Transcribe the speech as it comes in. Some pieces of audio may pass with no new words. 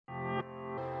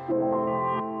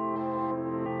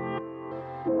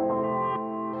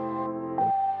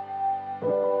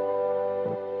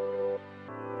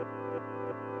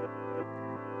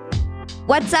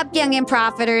What's up, young and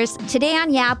profiters? Today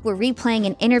on Yap, we're replaying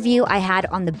an interview I had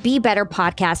on the Be Better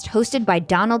podcast hosted by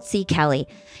Donald C. Kelly.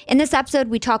 In this episode,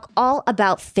 we talk all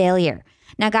about failure.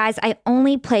 Now, guys, I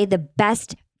only play the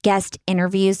best guest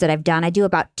interviews that I've done. I do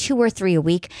about 2 or 3 a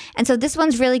week. And so this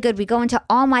one's really good. We go into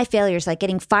all my failures, like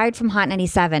getting fired from Hot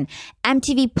 97,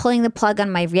 MTV pulling the plug on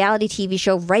my reality TV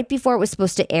show right before it was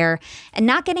supposed to air, and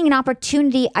not getting an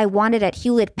opportunity I wanted at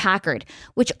Hewlett-Packard,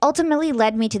 which ultimately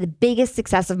led me to the biggest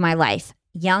success of my life,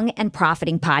 Young and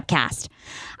Profiting Podcast.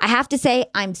 I have to say,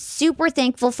 I'm super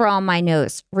thankful for all my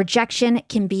no's. Rejection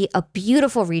can be a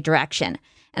beautiful redirection.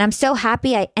 And I'm so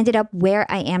happy I ended up where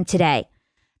I am today.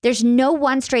 There's no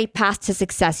one straight path to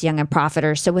success, young and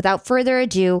profiters. So without further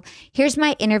ado, here's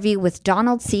my interview with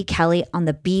Donald C. Kelly on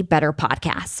the Be Better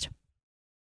podcast.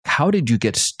 How did you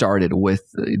get started with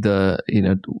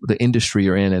the industry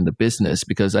you're in and the business?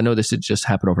 Because I know this did just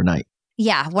happen overnight.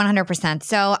 Yeah, 100%.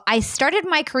 So I started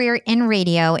my career in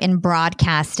radio, in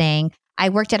broadcasting. I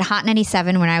worked at Hot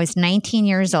 97 when I was 19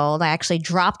 years old. I actually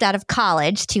dropped out of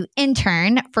college to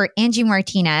intern for Angie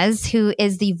Martinez, who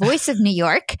is the voice of New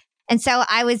York. And so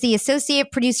I was the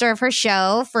associate producer of her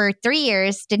show for 3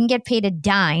 years, didn't get paid a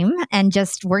dime, and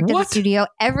just worked at the studio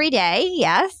every day.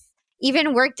 Yes.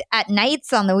 Even worked at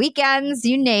nights, on the weekends,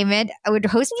 you name it. I would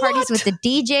host parties with the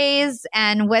DJs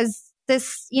and was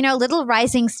this, little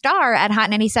rising star at Hot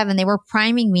 97. They were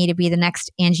priming me to be the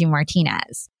next Angie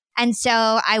Martinez. And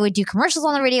so I would do commercials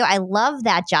on the radio. I loved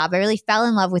that job. I really fell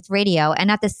in love with radio.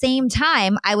 And at the same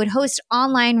time, I would host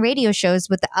online radio shows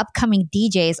with the upcoming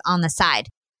DJs on the side.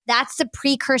 That's the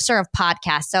precursor of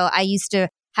podcasts. So I used to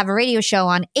have a radio show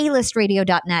on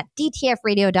alistradio.net,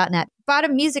 dtfradio.net,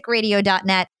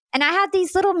 bottommusicradio.net. And I had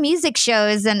these little music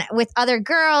shows and with other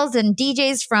girls and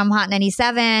DJs from Hot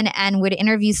 97 and would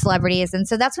interview celebrities. And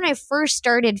so that's when I first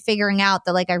started figuring out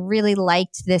that I really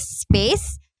liked this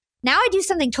space. Now I do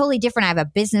something totally different. I have a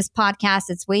business podcast.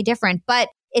 It's way different, but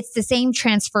it's the same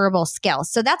transferable skill.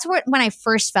 So that's when I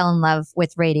first fell in love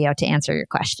with radio, to answer your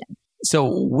question.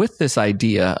 So with this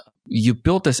idea, you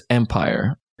built this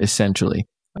empire, essentially.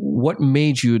 What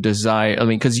made you desire,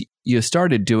 because you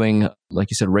started doing,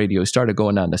 like you said, radio, started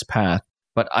going down this path.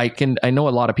 But I know a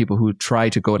lot of people who try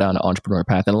to go down an entrepreneur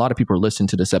path, and a lot of people listen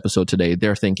to this episode today.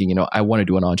 They're thinking, I want to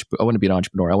be an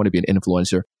entrepreneur. I want to be an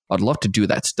influencer. I'd love to do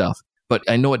that stuff. But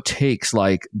I know it takes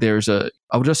I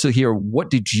would just hear, what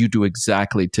did you do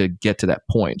exactly to get to that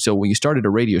point? So when you started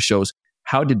the radio shows,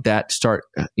 how did that start,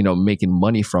 making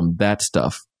money from that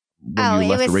stuff? When you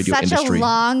left the radio industry? It was such a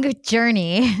long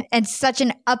journey and such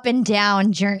an up and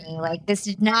down journey. This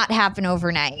did not happen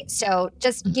overnight. So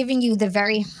just giving you the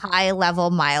very high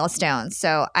level milestones.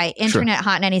 So I interned at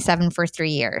Hot 97 for 3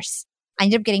 years. I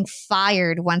ended up getting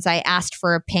fired once I asked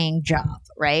for a paying job,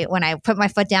 right? When I put my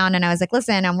foot down and I was like,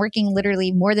 listen, I'm working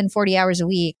literally more than 40 hours a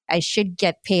week. I should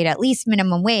get paid at least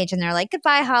minimum wage. And they're like,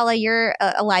 goodbye, Hala, you're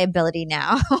a liability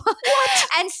now. What?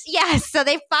 And yes, so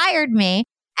they fired me.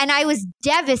 And I was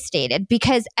devastated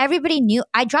because everybody knew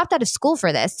I dropped out of school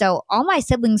for this. So all my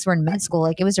siblings were in med school.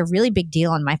 It was a really big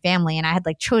deal in my family. And I had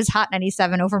chose Hot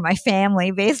 97 over my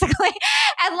family, basically.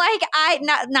 And I,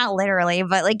 not literally,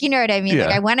 but you know what I mean? Yeah.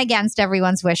 I went against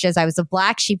everyone's wishes. I was the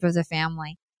black sheep of the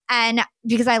family. And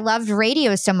because I loved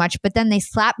radio so much, but then they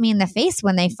slapped me in the face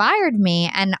when they fired me.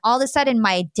 And all of a sudden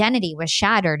my identity was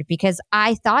shattered because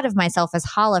I thought of myself as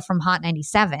Hala from Hot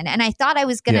 97. And I thought I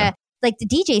was going to, the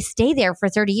DJ stay there for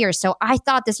 30 years. So I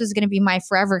thought this was going to be my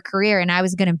forever career and I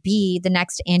was going to be the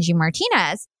next Angie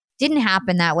Martinez. Didn't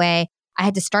happen that way. I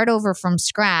had to start over from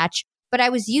scratch, but I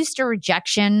was used to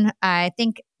rejection. I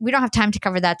think we don't have time to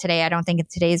cover that today. I don't think in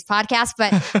today's podcast,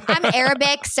 but I'm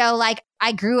Arabic. So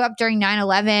I grew up during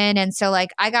 9/11. And so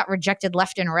I got rejected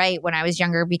left and right when I was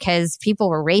younger because people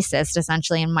were racist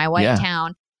essentially in my white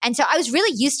town. And so I was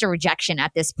really used to rejection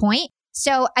at this point.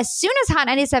 So as soon as Hot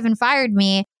 97 fired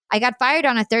me, I got fired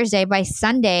on a Thursday. By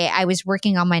Sunday, I was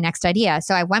working on my next idea.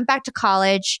 So I went back to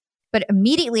college, but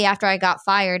immediately after I got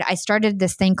fired, I started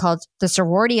this thing called the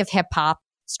Sorority of Hip Hop,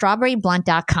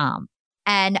 strawberryblunt.com.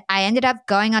 And I ended up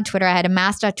going on Twitter. I had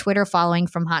amassed a Twitter following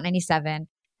from Hot 97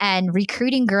 and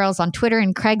recruiting girls on Twitter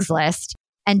and Craigslist.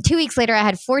 And 2 weeks later, I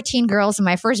had 14 girls in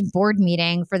my first board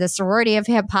meeting for the Sorority of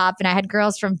Hip Hop. And I had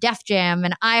girls from Def Jam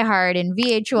and iHeart and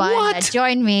VH1 that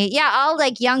joined me. Yeah, all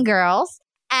young girls.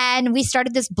 And we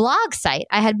started this blog site.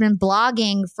 I had been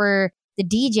blogging for the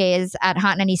DJs at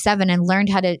Hot 97 and learned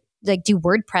how to do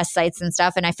WordPress sites and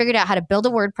stuff. And I figured out how to build a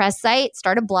WordPress site,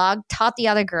 start a blog, taught the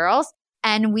other girls.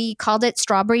 And we called it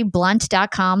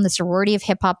strawberryblunt.com, the sorority of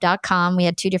hip-hop.com. We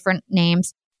had 2 different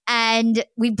names. And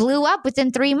we blew up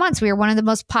within 3 months. We were one of the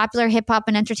most popular hip hop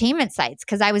and entertainment sites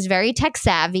because I was very tech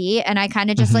savvy and I kind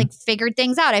of just like figured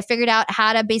things out. I figured out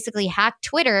how to basically hack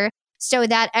Twitter so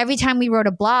that every time we wrote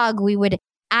a blog, we would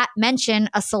mention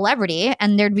a celebrity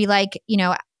and there'd be like,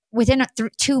 within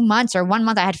 2 months or 1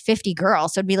 month, I had 50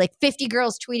 girls. So it'd be like 50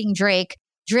 girls tweeting Drake.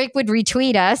 Drake would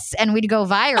retweet us and we'd go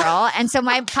viral. And so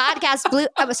my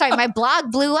my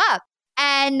blog blew up.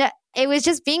 And it was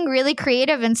just being really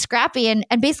creative and scrappy and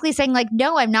basically saying like,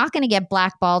 no, I'm not going to get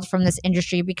blackballed from this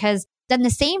industry because then the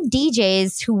same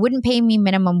DJs who wouldn't pay me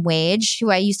minimum wage,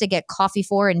 who I used to get coffee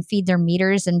for and feed their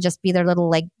meters and just be their little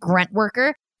like grunt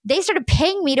worker, they started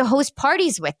paying me to host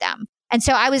parties with them. And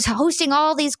so I was hosting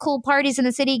all these cool parties in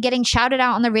the city, getting shouted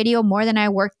out on the radio more than I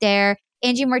worked there.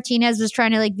 Angie Martinez was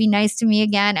trying to like be nice to me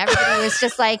again. Everybody was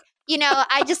just like,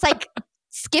 I just like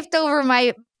skipped over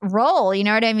my role, you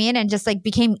know what I mean? And just like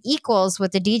became equals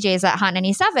with the DJs at Hot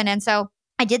 97. And so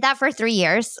I did that for 3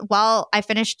 years while I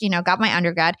finished, got my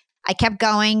undergrad. I kept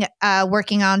going,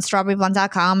 working on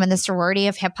strawberryblunt.com and the sorority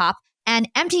of hip hop.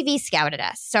 And MTV scouted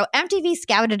us. So MTV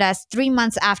scouted us 3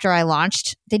 months after I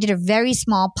launched. They did a very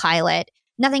small pilot.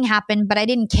 Nothing happened, but I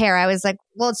didn't care. I was like,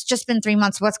 well, it's just been 3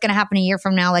 months. What's going to happen a year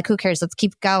from now? Like, who cares? Let's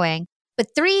keep going. But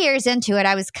 3 years into it,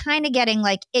 I was kind of getting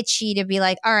like itchy to be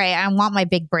like, all right, I want my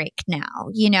big break now.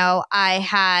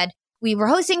 We were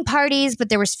hosting parties, but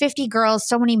there was 50 girls,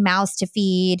 so many mouths to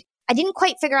feed. I didn't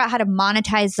quite figure out how to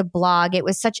monetize the blog. It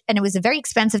was very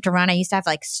expensive to run. I used to have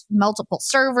like multiple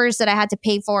servers that I had to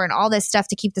pay for and all this stuff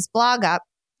to keep this blog up.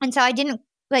 And so I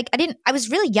was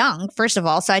really young, first of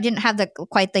all. So I didn't have the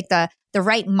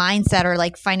right mindset or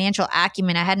like financial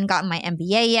acumen. I hadn't gotten my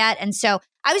MBA yet. And so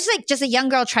I was like just a young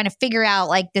girl trying to figure out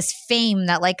like this fame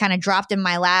that like kind of dropped in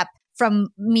my lap from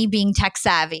me being tech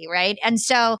savvy. Right. And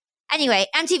so anyway,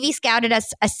 MTV scouted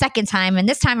us a second time. And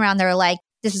this time around, they were like,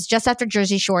 this was just after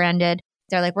Jersey Shore ended.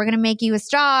 They're like, we're going to make you a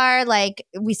star. Like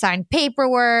we signed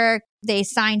paperwork. They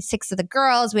signed 6 of the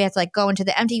girls. We had to like go into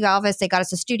the MTV office. They got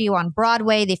us a studio on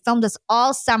Broadway. They filmed us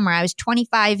all summer. I was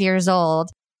 25 years old,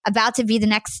 about to be the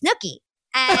next Snooki.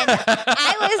 And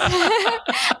I was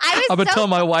I'm going to tell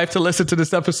my wife to listen to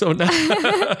this episode now.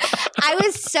 I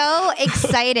was so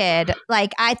excited.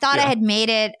 Like I thought I had made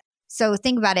it. So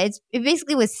think about it. It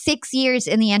basically was 6 years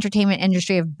in the entertainment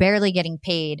industry of barely getting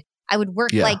paid. I would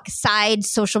work like side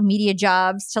social media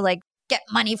jobs to like get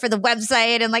money for the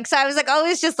website. And like, so I was like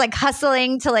always just like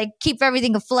hustling to like keep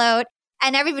everything afloat.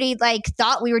 And everybody like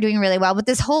thought we were doing really well. But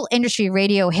this whole industry,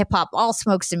 radio, hip hop, all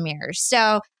smokes and mirrors.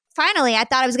 So finally, I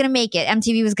thought I was going to make it.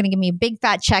 MTV was going to give me a big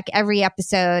fat check every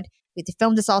episode. We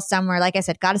filmed this all summer. Like I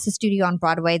said, got us a studio on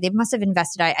Broadway. They must have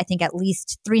invested, I think, at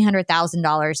least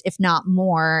 $300,000, if not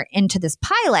more, into this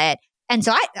pilot. And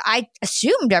so I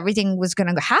assumed everything was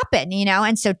going to happen,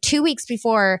 And so 2 weeks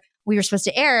before we were supposed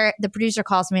to air, the producer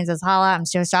calls me and says, Hala, I'm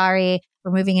so sorry.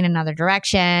 We're moving in another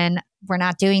direction. We're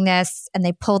not doing this. And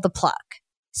they pulled the plug.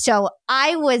 So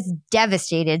I was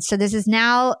devastated. So this is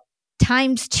now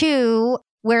times 2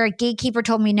 where a gatekeeper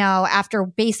told me no after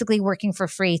basically working for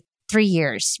free 3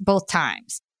 years, both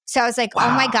times. So I was like, wow.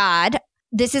 Oh my God,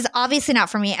 this is obviously not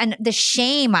for me. And the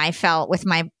shame I felt with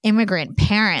my immigrant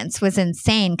parents was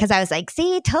insane because I was like,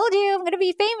 see, told you I'm going to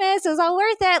be famous. It was all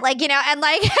worth it. Like,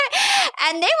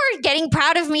 and they were getting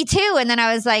proud of me too. And then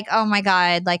I was like, oh my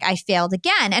God, like I failed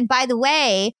again. And by the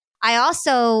way, I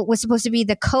also was supposed to be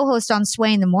the co-host on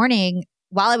Sway in the Morning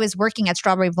while I was working at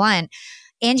Strawberry Blunt.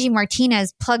 Angie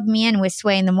Martinez plugged me in with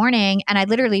Sway in the Morning, and I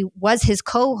literally was his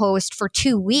co-host for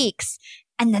 2 weeks,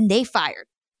 and then they fired.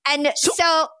 And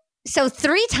so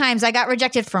 3 times I got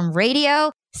rejected from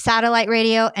radio, satellite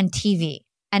radio, and TV.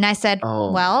 And I said,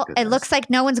 it looks like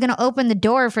no one's going to open the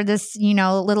door for this,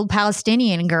 little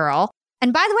Palestinian girl.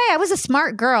 And by the way, I was a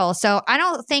smart girl. So I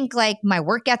don't think like my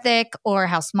work ethic or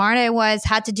how smart I was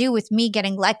had to do with me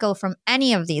getting let go from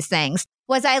any of these things.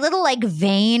 Was I a little like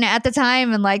vain at the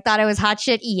time and like thought I was hot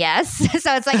shit? Yes.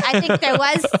 So it's like, I think there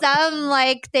was some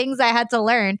like things I had to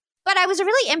learn, but I was a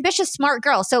really ambitious, smart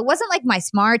girl. So it wasn't like my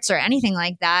smarts or anything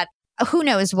like that. Who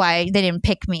knows why they didn't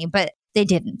pick me, but they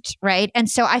didn't. Right. And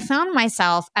so I found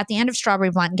myself at the end of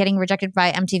Strawberry Blunt getting rejected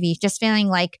by MTV, just feeling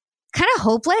like kind of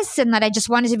hopeless and that I just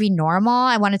wanted to be normal.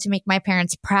 I wanted to make my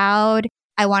parents proud.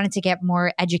 I wanted to get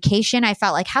more education. I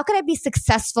felt like, how could I be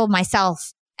successful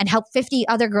myself and help 50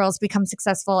 other girls become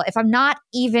successful if I'm not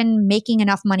even making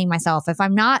enough money myself? If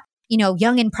I'm not,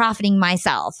 young and profiting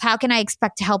myself, how can I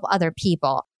expect to help other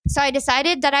people? So I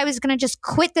decided that I was going to just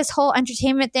quit this whole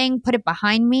entertainment thing, put it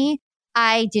behind me.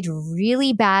 I did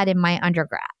really bad in my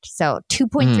undergrad. So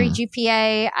 2.3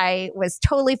 GPA. I was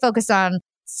totally focused on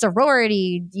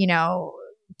sorority,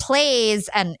 plays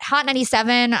and Hot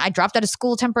 97. I dropped out of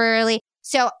school temporarily.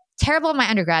 So terrible in my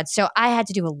undergrad. So I had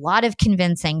to do a lot of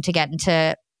convincing to get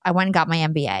into, I went and got my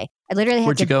MBA. I literally had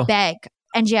Where'd you to go? beg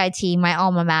NGIT, my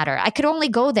alma mater. I could only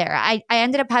go there. I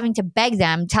ended up having to beg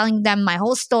them, telling them my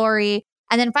whole story.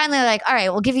 And then finally like, all right,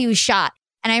 we'll give you a shot.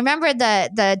 And I remember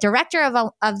the director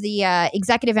of the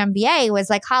executive MBA was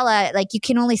like, Hala, like you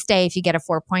can only stay if you get a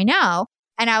 4.0.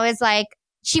 And I was like,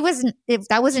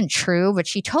 that wasn't true, but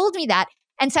she told me that.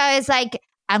 And so I was like,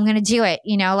 I'm going to do it.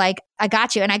 Like I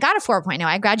got you. And I got a 4.0.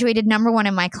 I graduated number 1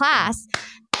 in my class.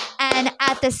 And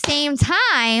at the same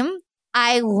time,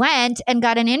 I went and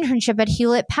got an internship at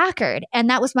Hewlett Packard. And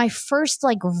that was my first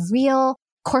like real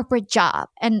corporate job.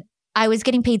 And I was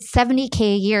getting paid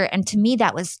 $70K a year. And to me,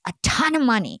 that was a ton of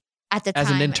money at the time.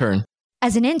 As an intern.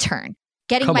 As an intern,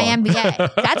 getting Come my on.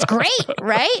 MBA. That's great,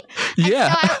 right?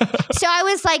 Yeah. So I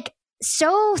was like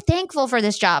so thankful for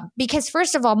this job because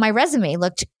first of all, my resume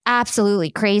looked absolutely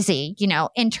crazy.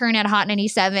 Intern at Hot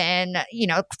 97,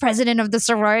 president of the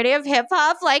sorority of hip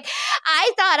hop. Like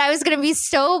I thought I was going to be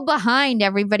so behind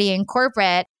everybody in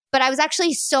corporate. But I was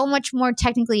actually so much more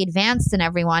technically advanced than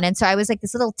everyone. And so I was like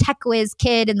this little tech whiz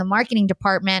kid in the marketing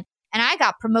department. And I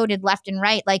got promoted left and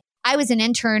right. Like I was an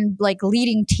intern, like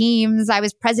leading teams. I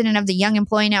was president of the Young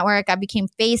Employee Network. I became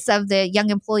face of the young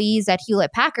employees at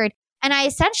Hewlett Packard. And I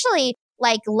essentially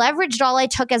like leveraged all I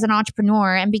took as an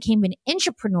entrepreneur and became an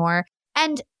intrapreneur.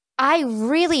 And I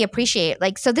really appreciate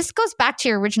so this goes back to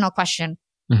your original question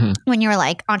when you were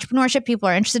like entrepreneurship, people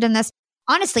are interested in this.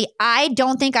 Honestly, I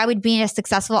don't think I would be a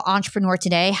successful entrepreneur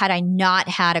today had I not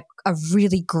had a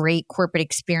really great corporate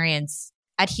experience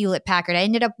at Hewlett Packard. I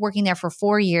ended up working there for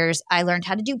 4 years. I learned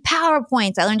how to do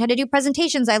PowerPoints. I learned how to do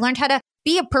presentations. I learned how to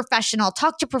be a professional,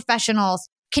 talk to professionals,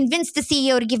 convince the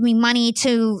CEO to give me money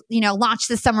to, launch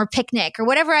the summer picnic or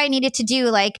whatever I needed to do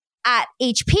like at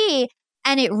HP.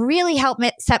 And it really helped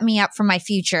set me up for my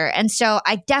future. And so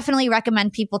I definitely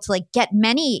recommend people to like get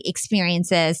many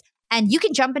experiences. And you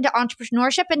can jump into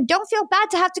entrepreneurship and don't feel bad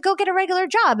to have to go get a regular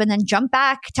job and then jump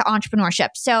back to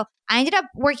entrepreneurship. So I ended up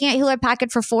working at Hewlett Packard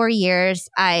for 4 years.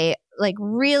 I like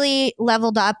really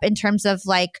leveled up in terms of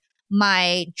like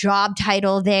my job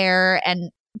title there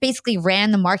and basically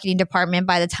ran the marketing department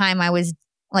by the time I was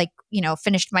like,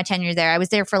 finished my tenure there. I was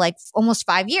there for like almost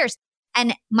 5 years.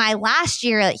 And my last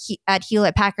year at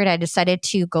Hewlett Packard, I decided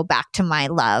to go back to my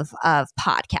love of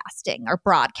podcasting or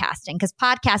broadcasting because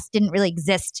podcasts didn't really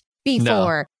exist before.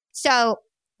 No. So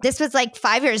this was like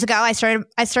 5 years ago. I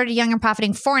started Young and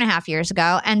Profiting 4.5 years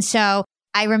ago. And so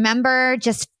I remember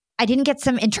I didn't get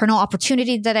some internal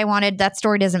opportunity that I wanted. That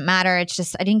story doesn't matter. It's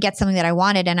just, I didn't get something that I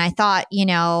wanted. And I thought,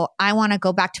 I want to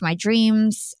go back to my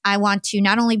dreams. I want to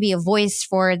not only be a voice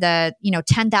for the,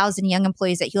 10,000 young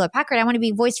employees at Hewlett Packard, I want to be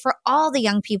a voice for all the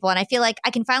young people. And I feel like I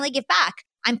can finally give back.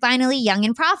 I'm finally young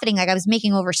and profiting. Like I was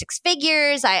making over 6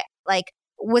 figures. I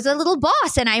was a little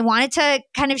boss and I wanted to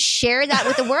kind of share that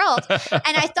with the world.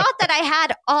 And I thought that I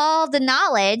had all the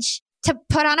knowledge to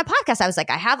put on a podcast. I was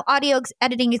like, I have audio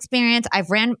editing experience.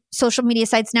 I've ran social media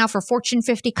sites now for Fortune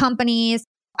 50 companies.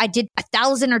 I did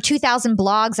 1,000 or 2,000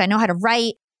 blogs. I know how to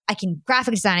write. I can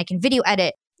graphic design. I can video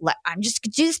edit. I'm just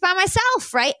going to do this by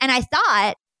myself, right? And I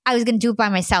thought I was going to do it by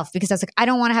myself because I was like, I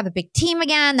don't want to have a big team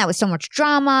again. That was so much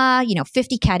drama,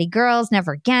 50 catty girls,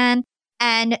 never again.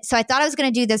 And so I thought I was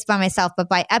going to do this by myself. But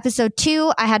by episode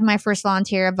 2, I had my first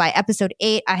volunteer. By episode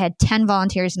 8, I had 10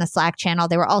 volunteers in a Slack channel.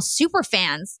 They were all super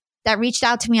fans that reached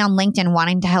out to me on LinkedIn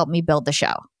wanting to help me build the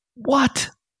show. What?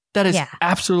 That is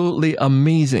absolutely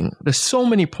amazing. There's so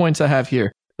many points I have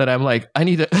here that I'm like, I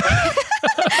need to...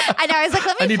 I know. I was like,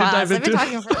 let me pause. I've been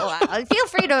talking for a while. Feel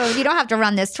free to, you don't have to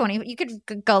run this 20. You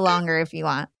could go longer if you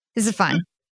want. This is fun.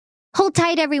 Hold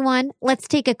tight, everyone. Let's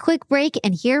take a quick break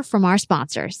and hear from our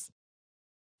sponsors.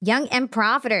 Young and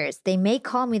Profiters. They may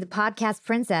call me the podcast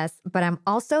princess, but I'm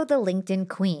also the LinkedIn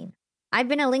queen. I've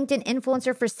been a LinkedIn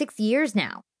influencer for 6 years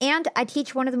now, and I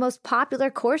teach one of the most popular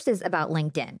courses about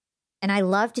LinkedIn. And I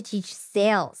love to teach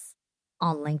sales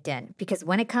on LinkedIn because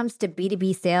when it comes to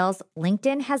B2B sales,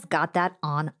 LinkedIn has got that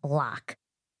on lock.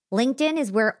 LinkedIn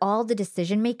is where all the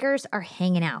decision makers are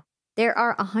hanging out. There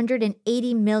are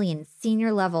 180 million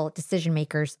senior level decision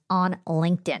makers on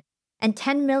LinkedIn and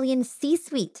 10 million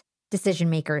C-suite decision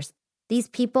makers. These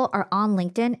people are on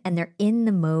LinkedIn and they're in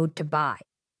the mode to buy.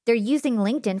 They're using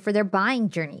LinkedIn for their buying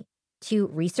journey, to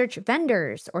research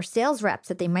vendors or sales reps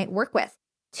that they might work with,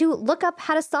 to look up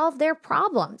how to solve their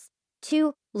problems,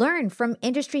 to learn from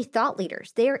industry thought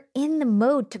leaders. They're in the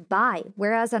mode to buy,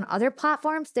 whereas on other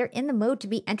platforms, they're in the mode to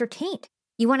be entertained.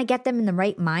 You want to get them in the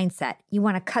right mindset. You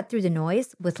want to cut through the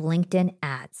noise with LinkedIn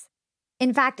ads.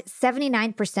 In fact,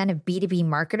 79% of B2B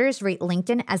marketers rate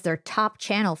LinkedIn as their top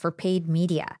channel for paid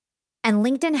media. And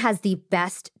LinkedIn has the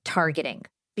best targeting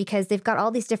because they've got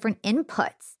all these different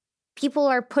inputs. People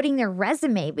are putting their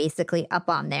resume basically up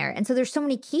on there. And so there's so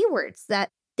many keywords that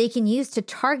they can use to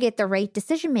target the right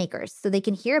decision makers so they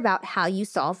can hear about how you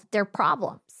solve their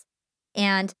problems.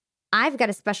 And I've got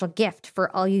a special gift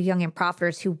for all you young and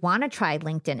profiters who want to try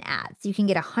LinkedIn ads. You can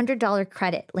get a $100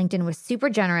 credit. LinkedIn was super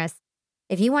generous.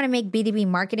 If you want to make B2B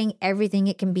marketing everything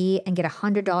it can be and get a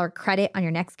 $100 credit on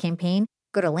your next campaign,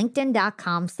 go to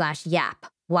linkedin.com/YAP,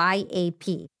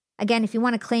 Y-A-P. Again, if you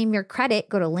want to claim your credit,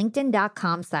 go to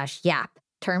linkedin.com/YAP.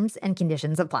 Terms and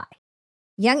conditions apply.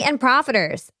 Young and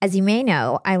profiters, as you may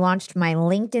know, I launched my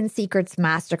LinkedIn Secrets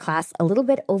Masterclass a little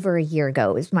bit over a year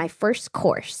ago. It was my first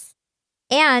course.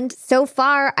 And so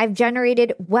far, I've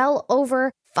generated well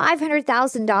over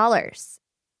 $500,000.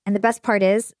 And the best part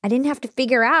is I didn't have to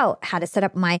figure out how to set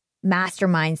up my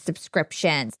mastermind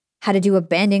subscriptions, how to do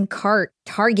abandoned cart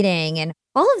targeting, and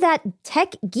all of that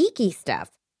tech geeky stuff.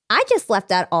 I just left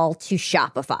that all to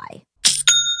Shopify.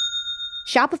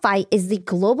 Shopify is the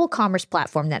global commerce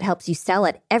platform that helps you sell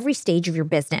at every stage of your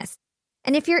business.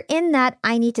 And if you're in that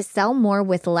I need to sell more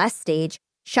with less stage,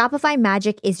 Shopify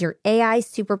Magic is your AI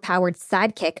superpowered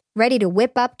sidekick ready to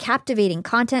whip up captivating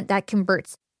content that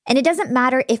converts. And it doesn't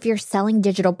matter if you're selling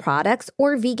digital products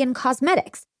or vegan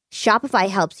cosmetics. Shopify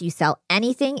helps you sell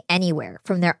anything, anywhere,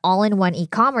 from their all-in-one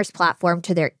e-commerce platform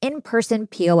to their in-person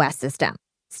POS system.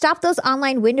 Stop those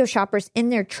online window shoppers in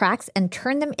their tracks and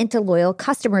turn them into loyal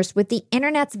customers with the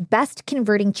internet's best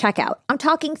converting checkout. I'm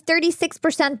talking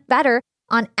 36% better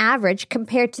on average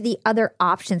compared to the other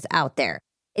options out there.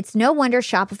 It's no wonder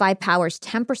Shopify powers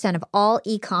 10% of all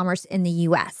e-commerce in the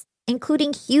US,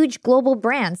 including huge global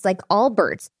brands like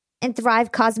Allbirds and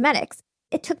Thrive Cosmetics.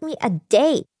 It took me a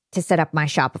day to set up my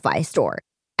Shopify store.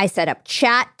 I set up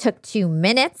chat, took 2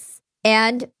 minutes,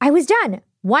 and I was done.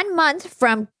 1 month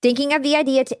from thinking of the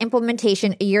idea to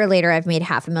implementation, a year later, I've made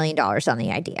 $500,000 on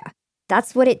the idea.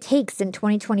 That's what it takes in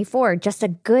 2024, just a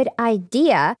good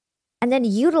idea, and then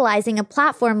utilizing a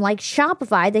platform like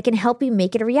Shopify that can help you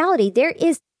make it a reality. There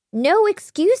is no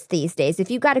excuse these days.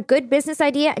 If you've got a good business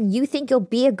idea and you think you'll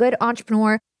be a good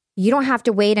entrepreneur, you don't have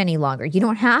to wait any longer. You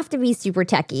don't have to be super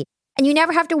techie, and you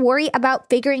never have to worry about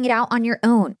figuring it out on your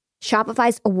own.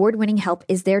 Shopify's award-winning help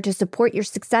is there to support your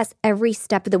success every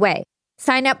step of the way.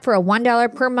 Sign up for a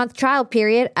 $1 per month trial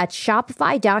period at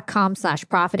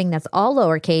shopify.com/profiting. That's all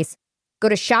lowercase. Go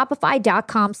to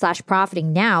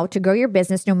shopify.com/profiting now to grow your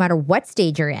business no matter what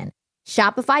stage you're in.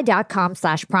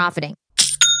 Shopify.com/profiting.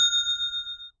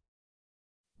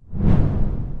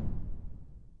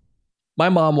 My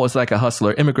mom was like a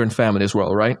hustler, immigrant family as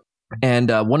well, right?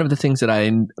 And one of the things that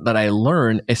I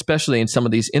learned, especially in some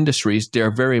of these industries,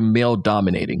 they're very male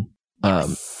dominating.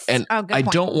 Yes. And I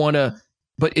point. don't want to,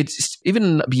 but it's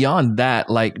even beyond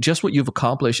that, like just what you've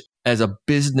accomplished as a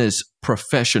business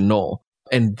professional.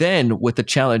 And then with the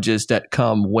challenges that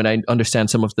come when I understand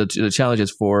some of the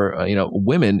challenges for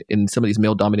women in some of these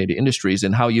male dominated industries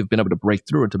and how you've been able to break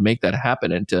through and to make that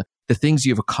happen and to the things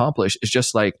you've accomplished is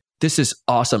just like, this is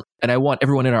awesome. And I want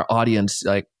everyone in our audience,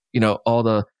 like, all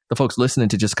the folks listening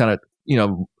to just kind of,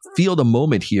 feel the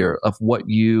moment here of what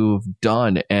you've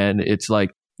done. And it's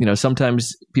like,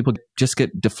 sometimes people just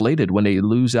get deflated when they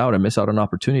lose out and miss out on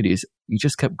opportunities. You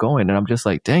just kept going. And I'm just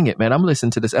like, dang it, man, I'm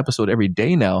listening to this episode every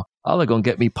day now. Hala gonna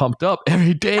get me pumped up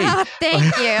every day. Oh, thank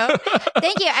you.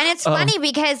 Thank you. And it's funny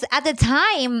because at the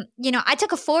time, I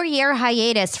took a 4-year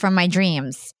hiatus from my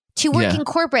dreams to work in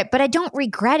corporate, but I don't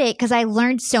regret it because I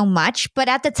learned so much. But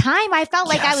at the time, I felt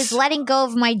like I was letting go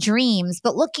of my dreams.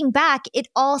 But looking back, it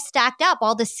all stacked up.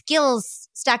 All the skills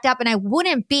stacked up, and I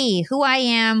wouldn't be who I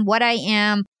am, what I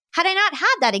am, had I not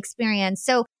had that experience.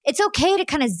 So it's okay to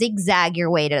kind of zigzag your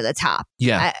way to the top.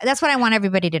 Yeah. That's what I want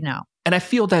everybody to know. And I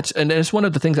feel and it's one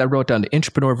of the things I wrote down, the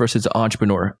entrepreneur versus the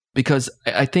entrepreneur, because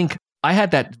I think I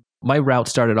had that. My route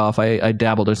started off, I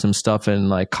dabbled in some stuff in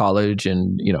like college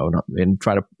and, and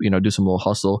try to, do some little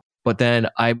hustle. But then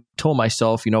I told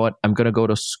myself, you know what, I'm going to go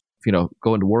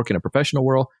into work in a professional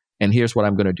world. And here's what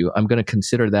I'm going to do. I'm going to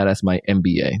consider that as my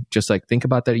MBA. Just like think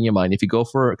about that in your mind. If you go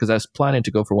because I was planning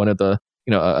to go for one of the,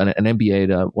 an MBA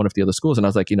at one of the other schools. And I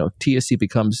was like, TSC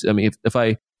becomes, if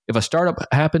a startup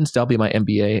happens, that'll be my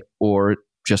MBA, or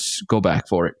just go back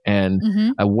for it. And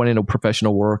I went into a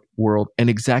professional world. And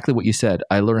exactly what you said,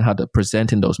 I learned how to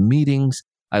present in those meetings.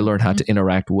 I learned how to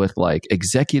interact with like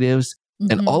executives.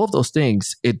 And all of those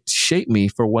things, it shaped me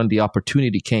for when the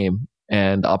opportunity came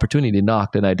and the opportunity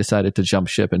knocked, and I decided to jump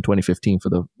ship in 2015 for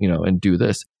the, and do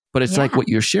this. But it's like what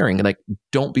you're sharing, like,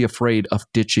 don't be afraid of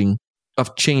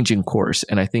changing course.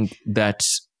 And I think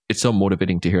it's so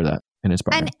motivating to hear that and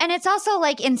inspiring. And it's also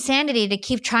like insanity to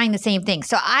keep trying the same thing.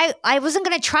 So I wasn't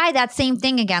going to try that same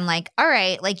thing again. Like, all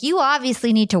right, like you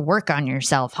obviously need to work on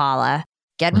yourself, Hala.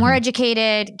 Get more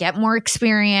educated, get more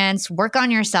experience, work on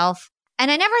yourself.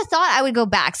 And I never thought I would go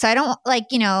back. So I don't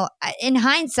in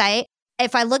hindsight,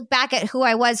 if I look back at who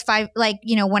I was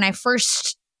when I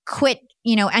first quit,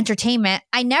 entertainment,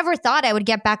 I never thought I would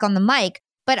get back on the mic.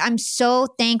 But I'm so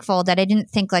thankful that I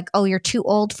didn't think like, oh, you're too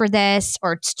old for this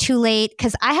or it's too late.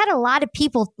 Because I had a lot of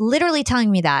people literally telling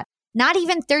me that, not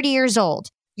even 30 years old,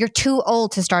 you're too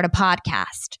old to start a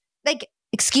podcast. Like,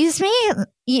 excuse me?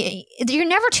 You're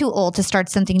never too old to start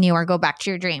something new or go back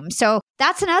to your dream. So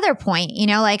that's another point,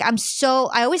 like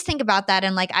I always think about that.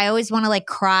 And like, I always want to like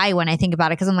cry when I think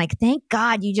about it because I'm like, thank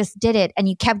God you just did it. And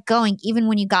you kept going even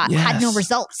when you had no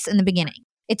results in the beginning.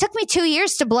 It took me 2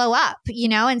 years to blow up,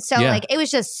 and so like it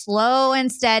was just slow and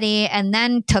steady and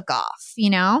then took off,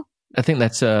 I think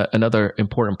that's another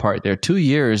important part there. 2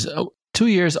 years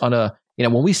on a,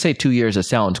 when we say 2 years, it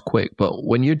sounds quick, but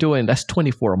when you're doing, that's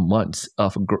 24 months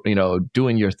of,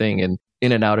 doing your thing and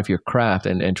in and out of your craft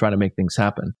and trying to make things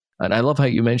happen. And I love how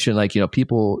you mentioned like,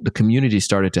 the community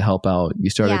started to help out. You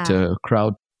started to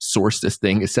crowdsource this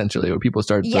thing essentially, where people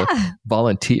started to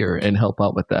volunteer and help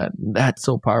out with that. That's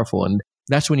so powerful. And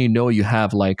that's when you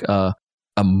have like a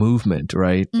movement,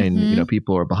 right? And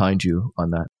people are behind you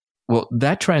on that. Well,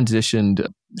 that transitioned.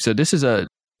 So this is a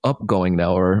upgoing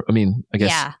now, or I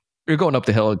guess you're going up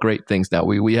the hill of great things now.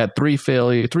 We had three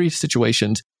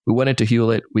situations. We went into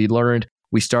Hewlett. We learned.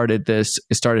 We started this.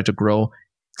 It started to grow.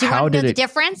 Do you want to know the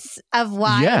difference of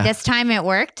why this time it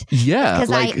worked? Yeah,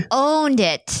 because I owned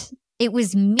it. It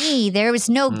was me. There was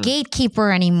no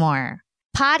gatekeeper anymore.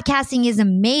 Podcasting is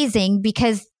amazing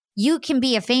because you can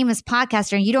be a famous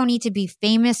podcaster and you don't need to be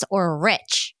famous or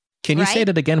rich. Can you say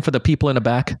that again for the people in the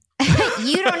back?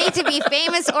 You don't need to be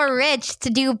famous or rich to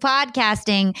do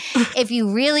podcasting if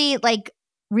you really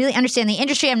understand the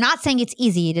industry. I'm not saying it's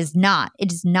easy. It is not.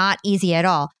 It is not easy at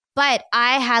all. But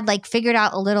I had figured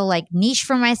out a little niche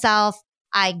for myself.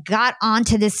 I got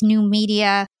onto this new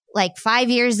media 5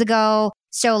 years ago.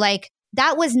 So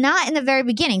that was not in the very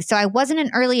beginning. So I wasn't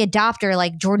an early adopter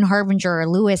like Jordan Harbinger or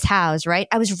Lewis Howes, right?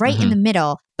 I was right in the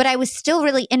middle, but I was still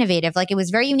really innovative. It was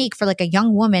very unique for a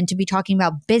young woman to be talking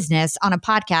about business on a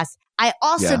podcast. I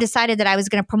also decided that I was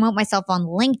going to promote myself on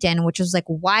LinkedIn, which was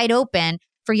wide open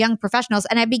for young professionals.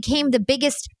 And I became the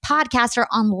biggest podcaster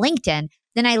on LinkedIn.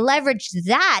 Then I leveraged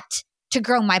that to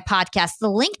grow my podcast. The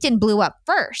LinkedIn blew up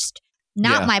first,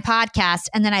 not my podcast.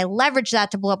 And then I leveraged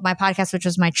that to blow up my podcast, which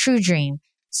was my true dream.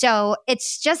 So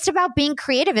it's just about being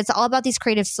creative. It's all about these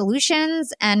creative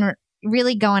solutions and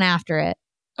really going after it.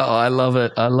 Oh, I love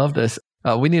it. I love this.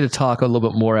 We need to talk a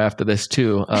little bit more after this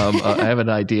too. I have an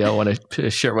idea I want to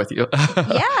share with you. Yeah, of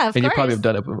course. And you probably have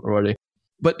done it already.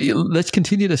 But let's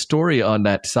continue the story on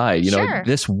that side. Sure.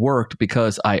 This worked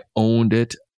because I owned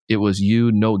it. It was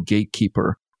no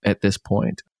gatekeeper at this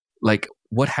point.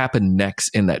 What happened next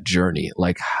in that journey?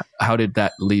 How did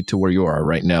that lead to where you are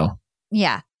right now?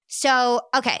 Yeah. So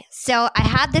I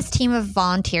had this team of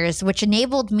volunteers, which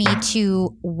enabled me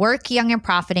to work Young and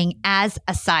Profiting as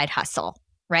a side hustle,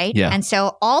 right? Yeah. And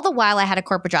so all the while I had a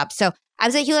corporate job. So I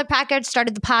was at Hewlett Packard,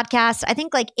 started the podcast. I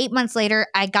think 8 months later,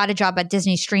 I got a job at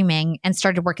Disney Streaming and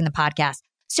started working the podcast.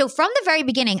 So from the very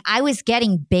beginning, I was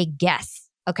getting big guests,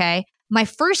 okay? My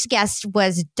first guest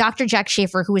was Dr. Jack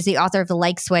Schaefer, who was the author of The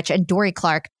Like Switch, and Dory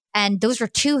Clark. And those were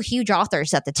two huge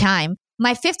authors at the time.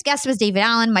 My fifth guest was David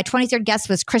Allen. My 23rd guest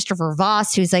was Christopher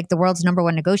Voss, who's the world's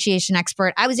 #1 negotiation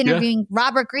expert. I was interviewing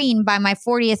Robert Greene by my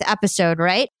 40th episode,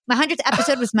 right? My 100th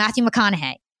episode was Matthew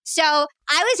McConaughey. So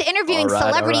I was interviewing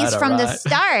celebrities from the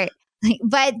start.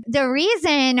 But the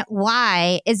reason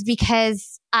why is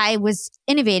because I was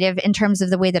innovative in terms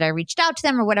of the way that I reached out to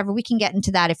them or whatever. We can get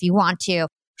into that if you want to. Sure.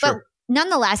 But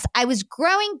nonetheless, I was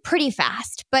growing pretty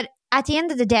fast. But at the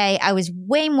end of the day, I was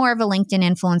way more of a LinkedIn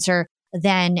influencer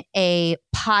than a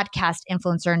podcast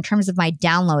influencer in terms of my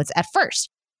downloads at first.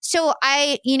 So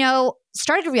I,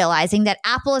 started realizing that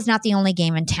Apple is not the only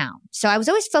game in town. So I was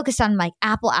always focused on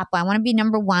Apple. I want to be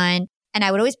 #1. And I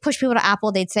would always push people to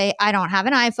Apple. They'd say, I don't have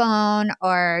an iPhone,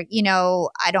 or,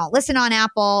 I don't listen on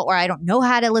Apple, or I don't know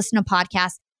how to listen to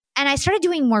podcasts. And I started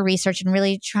doing more research and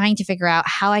really trying to figure out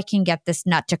how I can get this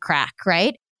nut to crack,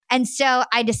 right? And so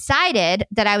I decided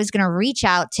that I was going to reach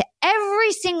out to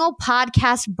every single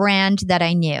podcast brand that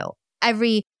I knew,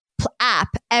 every app,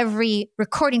 every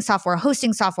recording software,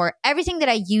 hosting software, everything that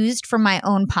I used for my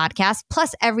own podcast,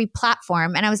 plus every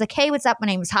platform. And I was like, hey, what's up? My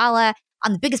name is Hala.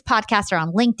 I'm the biggest podcaster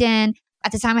on LinkedIn.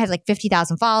 At the time, I had like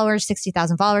 50,000 followers,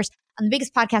 60,000 followers. I'm the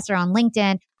biggest podcaster on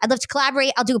LinkedIn. I'd love to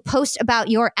collaborate. I'll do a post about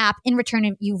your app in return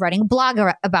of you writing a blog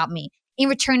about me, in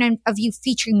return of you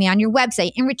featuring me on your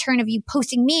website, in return of you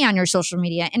posting me on your social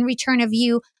media, in return of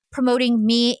you promoting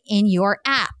me in your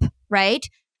app, right?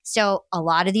 So a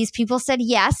lot of these people said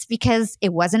yes, because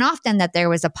it wasn't often that there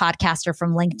was a podcaster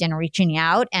from LinkedIn reaching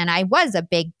out. And I was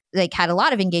had a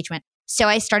lot of engagement. So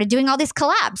I started doing all these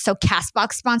collabs. So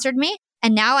Castbox sponsored me.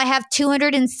 And now I have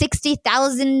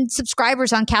 260,000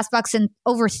 subscribers on Castbox and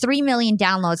over 3 million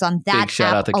downloads on that Big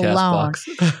shout app out to alone.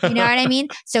 Castbox. You know what I mean?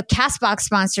 So Castbox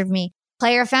sponsored me.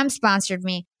 Player FM sponsored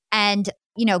me. And,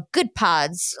 Good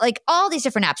Pods, like all these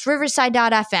different apps,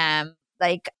 Riverside.fm,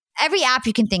 like every app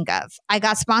you can think of. I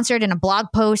got sponsored in a blog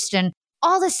post, and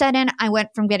all of a sudden I went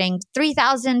from getting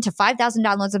 3,000 to 5,000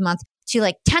 downloads a month to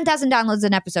like 10,000 downloads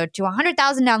an episode to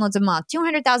 100,000 downloads a month,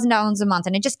 200,000 downloads a month.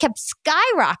 And it just kept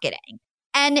skyrocketing.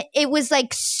 And it was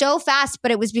like so fast,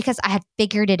 but it was because I had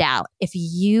figured it out. If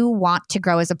you want to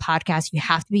grow as a podcast, you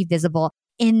have to be visible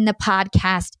in the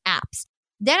podcast apps.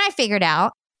 Then I figured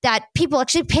out that people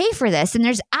actually pay for this, and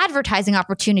there's advertising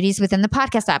opportunities within the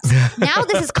podcast apps. Now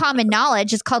this is common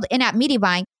knowledge. It's called in-app media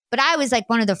buying. But I was like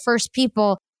one of the first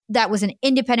people that was an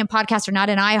independent podcaster, not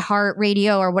an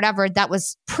iHeartRadio or whatever, that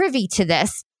was privy to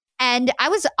this. And I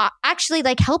was actually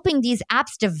like helping these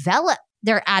apps develop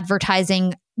their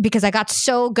advertising, because I got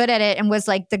so good at it and was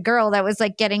like the girl that was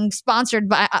like getting sponsored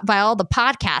by all the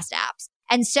podcast apps.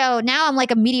 And so now I'm like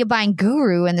a media buying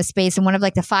guru in the space, and one of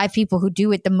like the 5 people who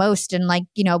do it the most, and like,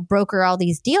 broker all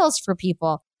these deals for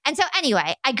people. And so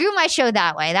anyway, I grew my show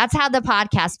that way. That's how the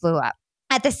podcast blew up.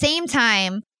 At the same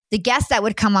time, the guests that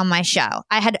would come on my show,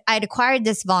 I'd acquired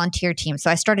this volunteer team.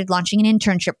 So I started launching an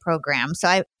internship program. So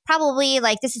I probably,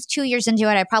 this is 2 years into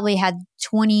it, I probably had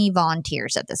 20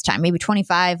 volunteers at this time, maybe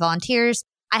 25 volunteers.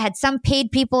 I had some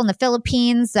paid people in the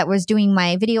Philippines that was doing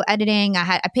my video editing.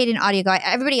 I paid an audio guy.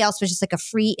 Everybody else was just like a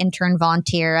free intern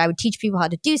volunteer. I would teach people how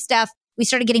to do stuff. We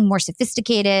started getting more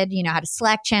sophisticated, how to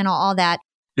Slack channel, all that.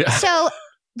 Yeah. So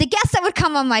the guests that would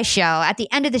come on my show, at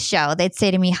the end of the show, they'd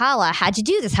say to me, Hala, how'd you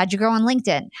do this? How'd you grow on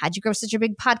LinkedIn? How'd you grow such a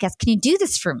big podcast? Can you do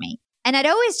this for me? And I'd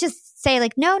always just say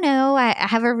like, no, I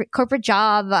have a corporate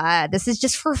job. This is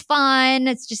just for fun.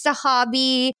 It's just a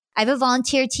hobby. I have a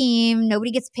volunteer team.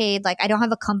 Nobody gets paid. Like, I don't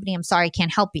have a company. I'm sorry. I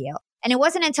can't help you. And it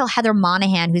wasn't until Heather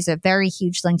Monahan, who's a very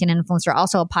huge LinkedIn influencer,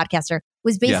 also a podcaster,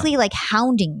 was basically like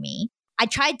hounding me. I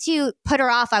tried to put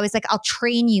her off. I was like, I'll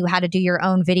train you how to do your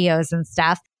own videos and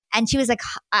stuff. And she was like,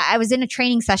 I was in a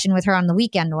training session with her on the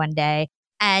weekend one day.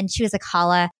 And she was like,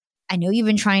 Hala, I know you've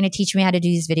been trying to teach me how to do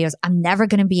these videos. I'm never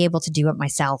going to be able to do it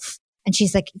myself. And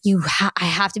she's like, I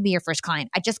have to be your first client.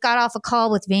 I just got off a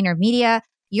call with VaynerMedia.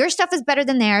 Your stuff is better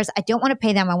than theirs. I don't want to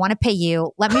pay them. I want to pay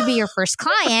you. Let me be your first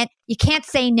client. You can't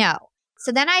say no.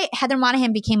 So then Heather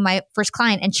Monahan became my first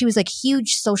client, and she was like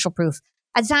huge social proof.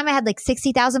 At the time I had like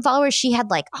 60,000 followers. She had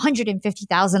like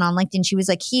 150,000 on LinkedIn. She was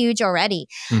like huge already.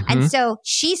 Mm-hmm. And so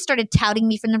she started touting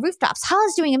me from the rooftops.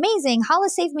 Hala's doing amazing. Hala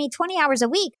saved me 20 hours a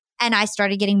week. And I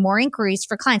started getting more inquiries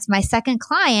for clients. My second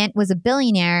client was a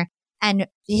billionaire, and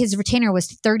his retainer was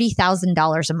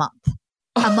 $30,000 a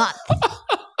month.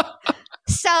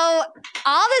 So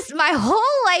all this, my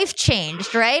whole life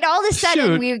changed, right? All of a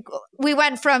sudden, we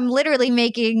went from literally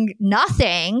making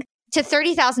nothing to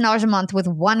 $30,000 a month with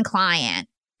one client.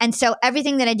 And so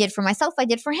everything that I did for myself, I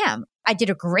did for him. I did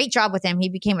a great job with him. He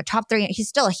became a top 3. He's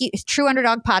still a true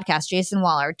underdog podcast, Jason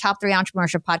Waller, top 3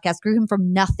 entrepreneurship podcast, grew him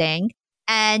from nothing.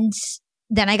 And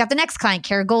then I got the next client,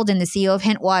 Kara Golden, the CEO of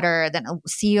Hintwater, then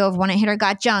CEO of 1-800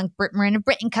 Got Junk, Britt Marin of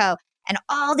Brit & Co. And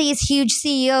all these huge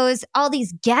CEOs, all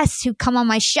these guests who come on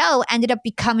my show ended up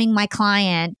becoming my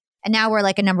client. And now we're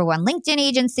like a number 1 LinkedIn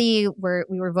agency. We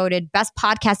were voted best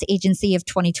podcast agency of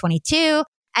 2022.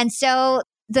 And so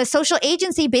the social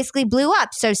agency basically blew up.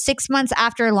 So 6 months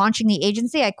after launching the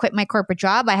agency, I quit my corporate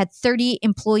job. I had 30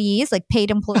 employees, like paid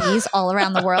employees all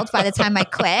around the world by the time I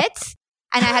quit.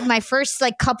 And I had my first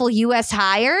like couple US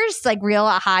hires, like real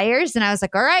hires. And I was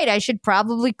like, all right, I should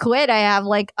probably quit. I have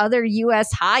like other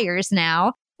US hires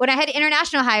now. When I had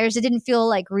international hires, it didn't feel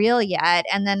like real yet.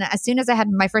 And then as soon as I had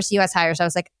my first US hires, I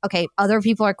was like, okay, other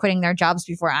people are quitting their jobs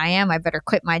before I am. I better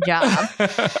quit my job.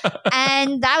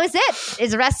 And that was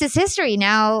it. The rest is history.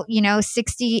 Now,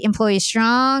 60 employees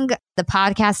strong. The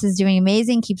podcast is doing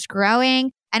amazing, keeps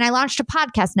growing. And I launched a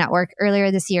podcast network earlier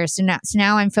this year. So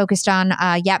now I'm focused on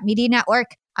Yap Media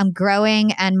Network. I'm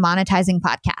growing and monetizing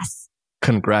podcasts.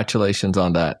 Congratulations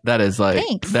on that. That is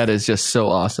Thanks. that is just so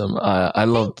awesome. I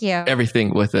love Thank you.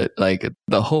 everything with it, like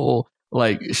the whole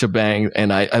like shebang.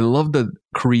 And I love the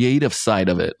creative side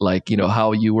of it. Like,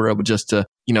 how you were able just to,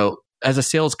 as a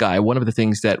sales guy, one of the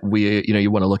things that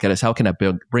you want to look at is how can I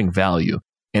bring value?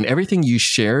 And everything you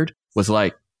shared was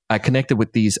like, I connected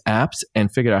with these apps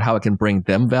and figured out how I can bring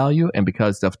them value. And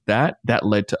because of that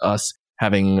led to us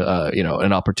having,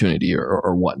 an opportunity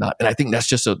or whatnot. And I think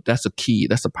that's a key.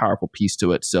 That's a powerful piece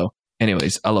to it. So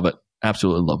anyways, I love it.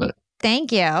 Absolutely love it.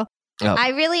 Thank you. I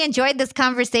really enjoyed this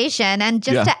conversation. And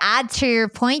just to add to your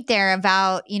point there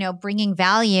about, bringing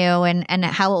value and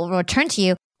how it will return to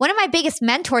you. One of my biggest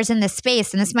mentors in this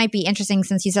space, and this might be interesting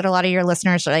since you said a lot of your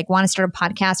listeners are like want to start a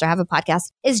podcast or have a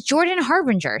podcast, is Jordan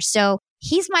Harbinger. So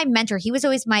he's my mentor. He was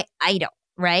always my idol,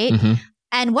 right? Mm-hmm.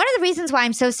 And one of the reasons why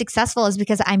I'm so successful is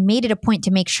because I made it a point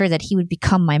to make sure that he would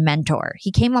become my mentor.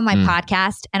 He came on my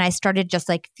podcast and I started just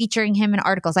like featuring him in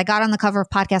articles. I got on the cover of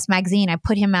Podcast Magazine. I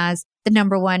put him as the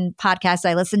 #1 podcast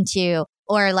I listened to,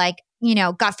 or like,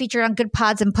 got featured on Good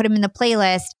Pods and put him in the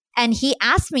playlist. And he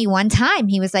asked me one time,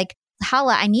 he was like,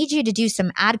 Hala, I need you to do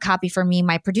some ad copy for me.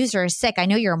 My producer is sick. I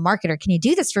know you're a marketer. Can you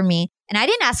do this for me? And I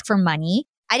didn't ask for money.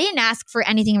 I didn't ask for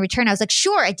anything in return. I was like,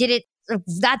 sure, I did it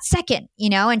that second,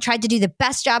 and tried to do the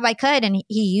best job I could. And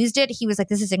he used it. He was like,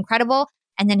 this is incredible.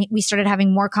 And then we started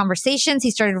having more conversations.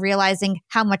 He started realizing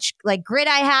how much like grit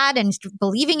I had and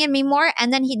believing in me more.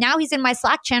 And then now he's in my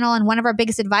Slack channel and one of our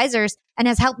biggest advisors and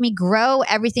has helped me grow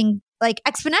everything like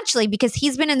exponentially because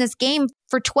he's been in this game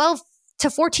for 12 to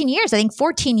 14 years, I think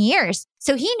 14 years.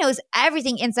 So he knows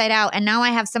everything inside out. And now I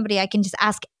have somebody I can just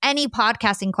ask any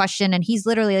podcasting question. And he's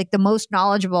literally like the most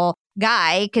knowledgeable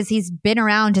guy because he's been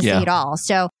around to see it all.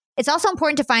 So it's also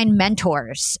important to find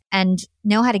mentors and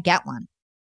know how to get one.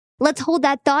 Let's hold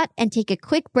that thought and take a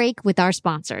quick break with our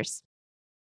sponsors.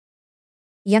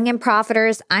 Young and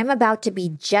Profiters, I'm about to be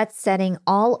jet setting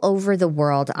all over the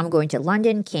world. I'm going to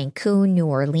London, Cancun, New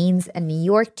Orleans, and New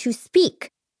York to speak.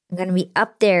 I'm going to be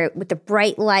up there with the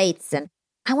bright lights and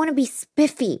I want to be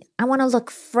spiffy. I want to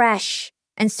look fresh.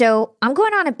 And so I'm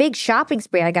going on a big shopping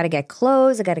spree. I got to get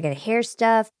clothes. I got to get hair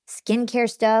stuff, skincare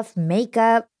stuff,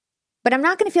 makeup. But I'm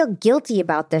not going to feel guilty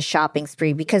about this shopping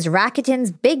spree because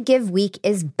Rakuten's Big Give Week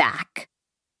is back.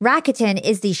 Rakuten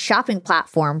is the shopping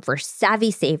platform for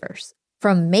savvy savers.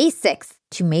 From May 6th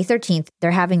to May 13th,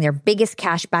 they're having their biggest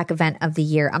cashback event of the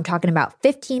year. I'm talking about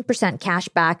 15% cash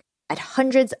back at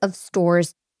hundreds of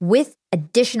stores with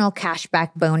additional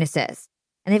cashback bonuses.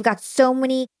 And they've got so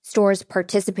many stores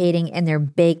participating in their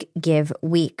Big Give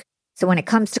Week. So when it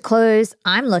comes to clothes,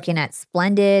 I'm looking at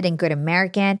Splendid and Good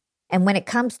American. And when it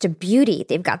comes to beauty,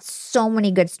 they've got so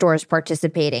many good stores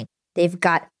participating. They've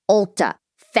got Ulta,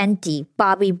 Fenty,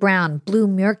 Bobbi Brown, Blue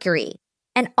Mercury,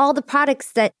 and all the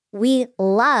products that we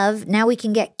love. Now we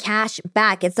can get cash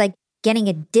back. It's like getting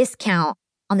a discount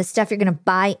on the stuff you're going to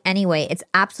buy anyway. It's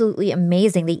absolutely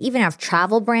amazing. They even have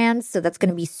travel brands, so that's going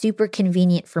to be super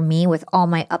convenient for me with all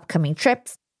my upcoming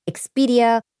trips.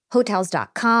 Expedia,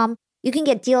 Hotels.com. You can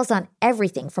get deals on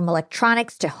everything from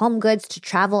electronics to home goods to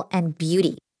travel and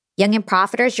beauty. Young and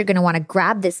Profiters, you're going to want to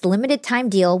grab this limited time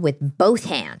deal with both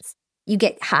hands. You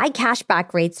get high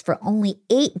cashback rates for only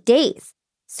 8 days.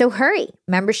 So hurry.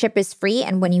 Membership is free,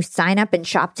 and when you sign up and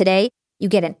shop today, you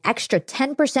get an extra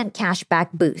 10% cashback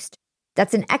boost.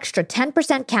 That's an extra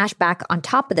 10% cash back on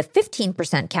top of the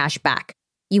 15% cash back.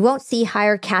 You won't see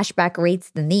higher cashback rates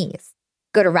than these.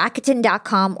 Go to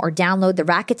Rakuten.com or download the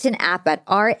Rakuten app at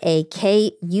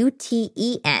Rakuten.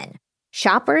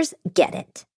 Shoppers get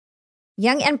it.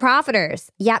 Young and Profiters,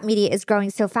 Yap Media is growing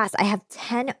so fast. I have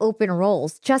 10 open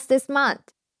roles just this month.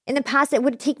 In the past, it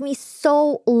would take me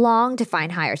so long to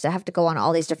find hires. I have to go on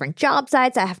all these different job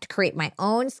sites. I have to create my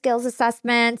own skills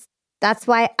assessments. That's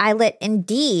why I let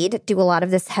Indeed do a lot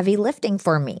of this heavy lifting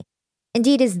for me.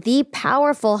 Indeed is the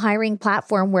powerful hiring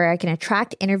platform where I can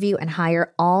attract, interview, and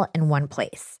hire all in one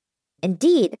place.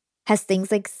 Indeed has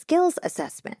things like skills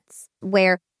assessments,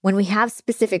 where when we have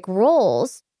specific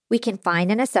roles, we can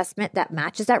find an assessment that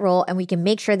matches that role and we can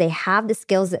make sure they have the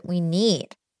skills that we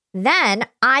need. Then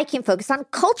I can focus on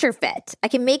culture fit. I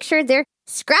can make sure they're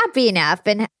scrappy enough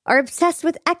and are obsessed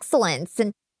with excellence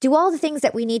and do all the things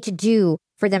that we need to do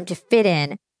for them to fit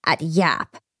in at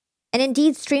Yap. And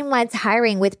Indeed streamlines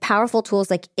hiring with powerful tools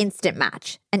like Instant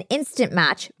Match. An Instant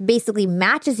Match basically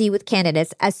matches you with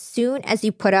candidates as soon as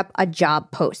you put up a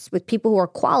job post with people who are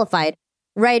qualified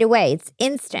right away. It's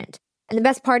instant. And the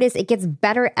best part is it gets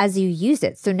better as you use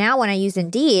it. So now when I use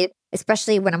Indeed,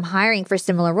 especially when I'm hiring for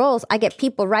similar roles, I get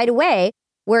people right away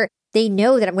where they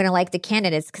know that I'm going to like the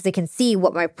candidates because they can see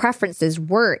what my preferences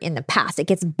were in the past. It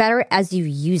gets better as you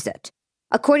use it.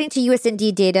 According to US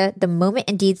Indeed data, the moment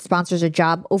Indeed sponsors a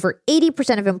job, over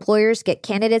 80% of employers get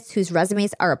candidates whose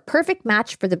resumes are a perfect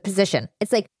match for the position.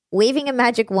 It's like waving a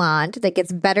magic wand that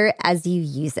gets better as you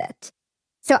use it.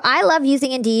 So I love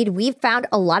using Indeed. We've found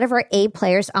a lot of our A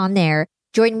players on there.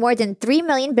 Join more than 3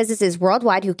 million businesses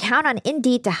worldwide who count on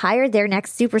Indeed to hire their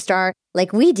next superstar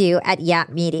like we do at Yap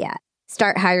Media.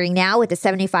 Start hiring now with a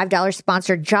 $75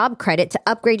 sponsored job credit to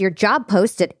upgrade your job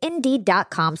post at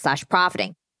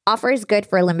Indeed.com/profiting. Offer is good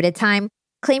for a limited time.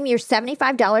 Claim your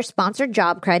 $75 sponsored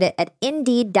job credit at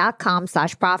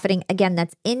Indeed.com/profiting. Again,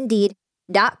 that's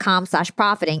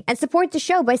Indeed.com/profiting. And support the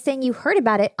show by saying you heard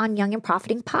about it on Young and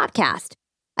Profiting Podcast.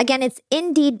 Again, it's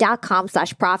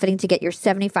Indeed.com/profiting to get your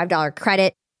 $75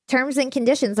 credit. Terms and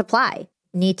conditions apply.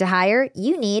 Need to hire?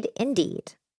 You need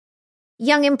Indeed.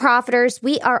 Young and Profiters,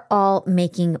 we are all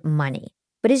making money.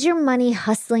 But is your money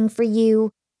hustling for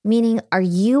you? Meaning, are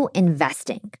you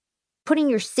investing? Putting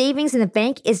your savings in the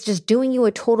bank is just doing you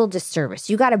a total disservice.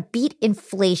 You got to beat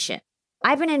inflation.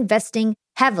 I've been investing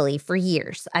heavily for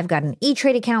years. I've got an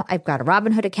E-Trade account. I've got a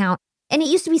Robinhood account. And it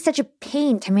used to be such a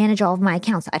pain to manage all of my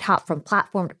accounts. I'd hop from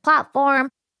platform to platform.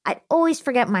 I'd always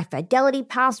forget my Fidelity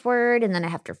password, and then I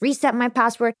have to reset my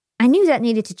password. I knew that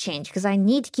needed to change because I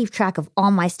need to keep track of all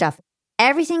my stuff.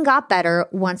 Everything got better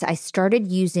once I started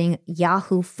using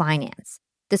Yahoo Finance,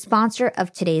 the sponsor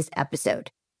of today's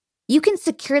episode. You can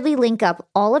securely link up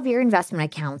all of your investment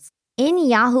accounts in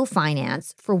Yahoo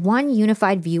Finance for one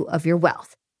unified view of your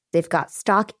wealth. They've got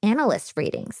stock analyst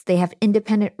ratings. They have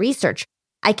independent research.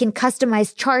 I can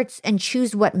customize charts and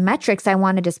choose what metrics I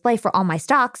want to display for all my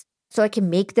stocks so I can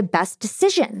make the best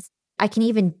decisions. I can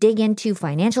even dig into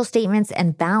financial statements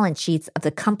and balance sheets of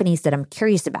the companies that I'm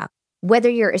curious about. Whether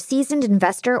you're a seasoned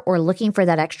investor or looking for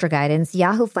that extra guidance,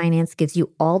 Yahoo Finance gives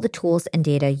you all the tools and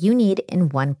data you need in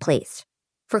one place.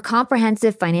 For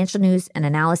comprehensive financial news and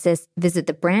analysis, visit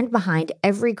the brand behind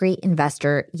every great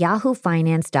investor,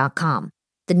 yahoofinance.com,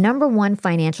 the #1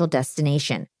 financial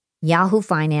destination,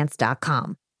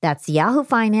 yahoofinance.com. That's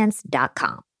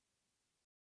yahoofinance.com.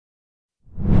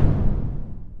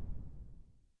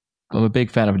 I'm a big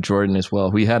fan of Jordan as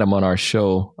well. We had him on our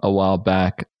show a while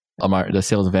back, the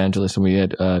sales evangelist, and we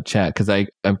had a chat because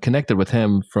I'm connected with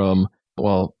him through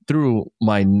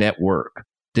my network.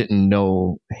 Didn't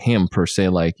know him per se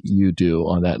like you do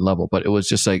on that level, but it was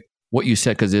just like what you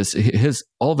said, because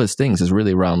all of his things is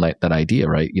really around like that idea,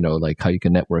 right? You know, like how you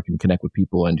can network and connect with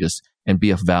people and be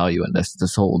of value. And that's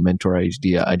this whole mentor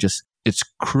idea. It's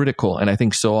critical. And I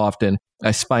think so often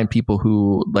I find people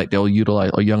who like they'll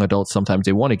utilize, or young adults, sometimes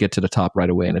they want to get to the top right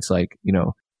away. And it's like, you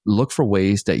know, look for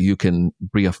ways that you can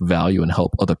be of value and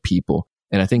help other people.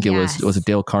 And I think it was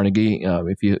Dale Carnegie,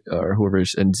 or whoever,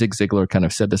 and Zig Ziglar kind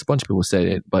of said this. A bunch of people said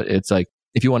it, but it's like,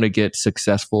 if you want to get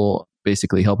successful,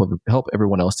 basically help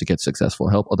everyone else to get successful,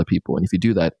 help other people. And if you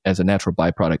do that as a natural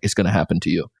byproduct, it's going to happen to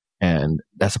you. And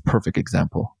that's a perfect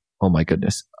example. Oh my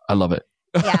goodness. I love it.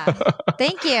 Yeah.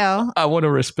 Thank you. I want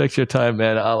to respect your time,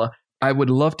 man. Hala. I would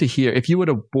love to hear if you were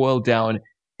to boil down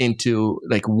into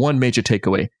like one major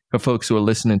takeaway for folks who are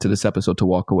listening to this episode to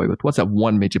walk away with. What's that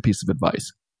one major piece of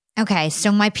advice? Okay.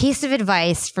 So my piece of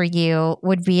advice for you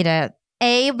would be to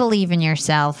believe in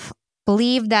yourself.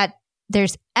 Believe that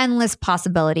there's endless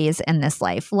possibilities in this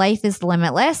life. Life is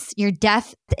limitless. Your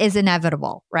death is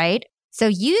inevitable, right? So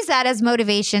use that as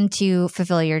motivation to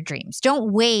fulfill your dreams.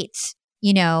 Don't wait,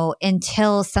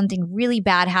 until something really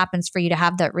bad happens for you to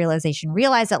have that realization.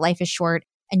 Realize that life is short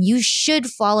and you should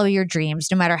follow your dreams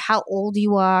no matter how old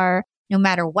you are, no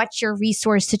matter what your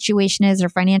resource situation is or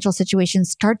financial situation.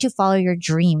 Start to follow your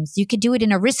dreams. You could do it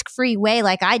in a risk-free way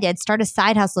like I did. Start a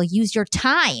side hustle. Use your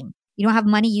time. You don't have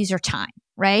money, use your time,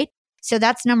 right? So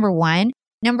that's number one.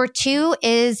 Number two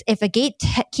is if a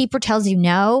gatekeeper tells you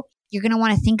no, you're going to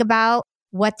want to think about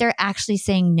what they're actually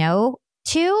saying no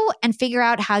to and figure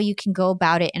out how you can go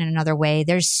about it in another way.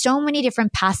 There's so many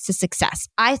different paths to success.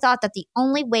 I thought that the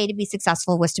only way to be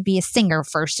successful was to be a singer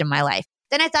first in my life.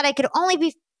 Then I thought I could only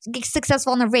be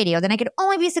successful on the radio. Then I could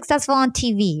only be successful on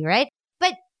TV, right?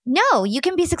 But no, you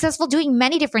can be successful doing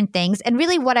many different things. And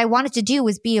really what I wanted to do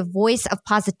was be a voice of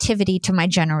positivity to my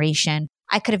generation.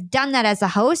 I could have done that as a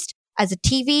host, as a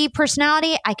TV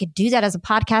personality. I could do that as a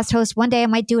podcast host. One day I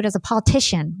might do it as a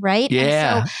politician, right?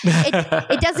 Yeah. And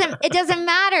so it doesn't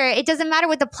matter. It doesn't matter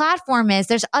what the platform is.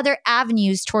 There's other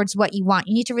avenues towards what you want.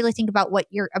 You need to really think about what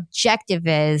your objective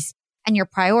is and your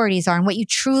priorities are and what you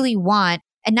truly want,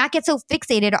 and not get so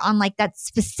fixated on like that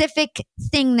specific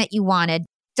thing that you wanted.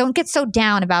 Don't get so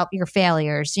down about your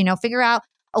failures. Figure out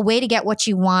a way to get what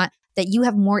you want that you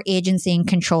have more agency and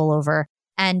control over.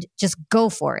 And just go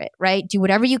for it, right? Do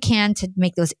whatever you can to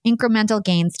make those incremental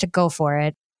gains to go for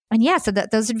it. And yeah, so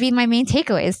those would be my main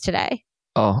takeaways today.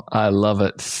 Oh, I love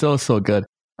it. So, so good.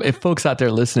 If folks out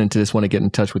there listening to this want to get in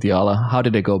touch with you, Hala, how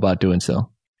did they go about doing so?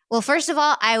 Well, first of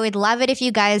all, I would love it if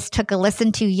you guys took a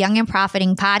listen to Young and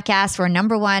Profiting podcast. We're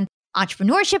 #1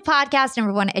 entrepreneurship podcast,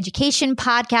 #1 education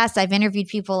podcast. I've interviewed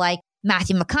people like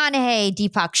Matthew McConaughey,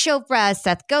 Deepak Chopra,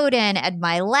 Seth Godin, Ed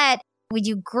Milet. We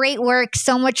do great work,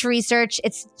 so much research.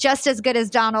 It's just as good as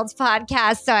Donald's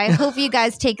podcast. So I hope you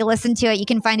guys take a listen to it. You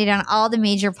can find it on all the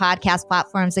major podcast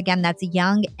platforms. Again, that's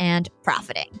Young and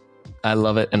Profiting. I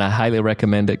love it. And I highly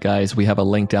recommend it, guys. We have a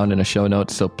link down in the show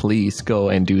notes. So please go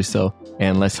and do so.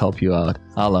 And let's help you out.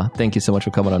 Hala, thank you so much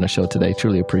for coming on the show today.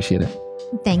 Truly appreciate it.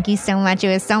 Thank you so much. It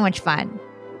was so much fun.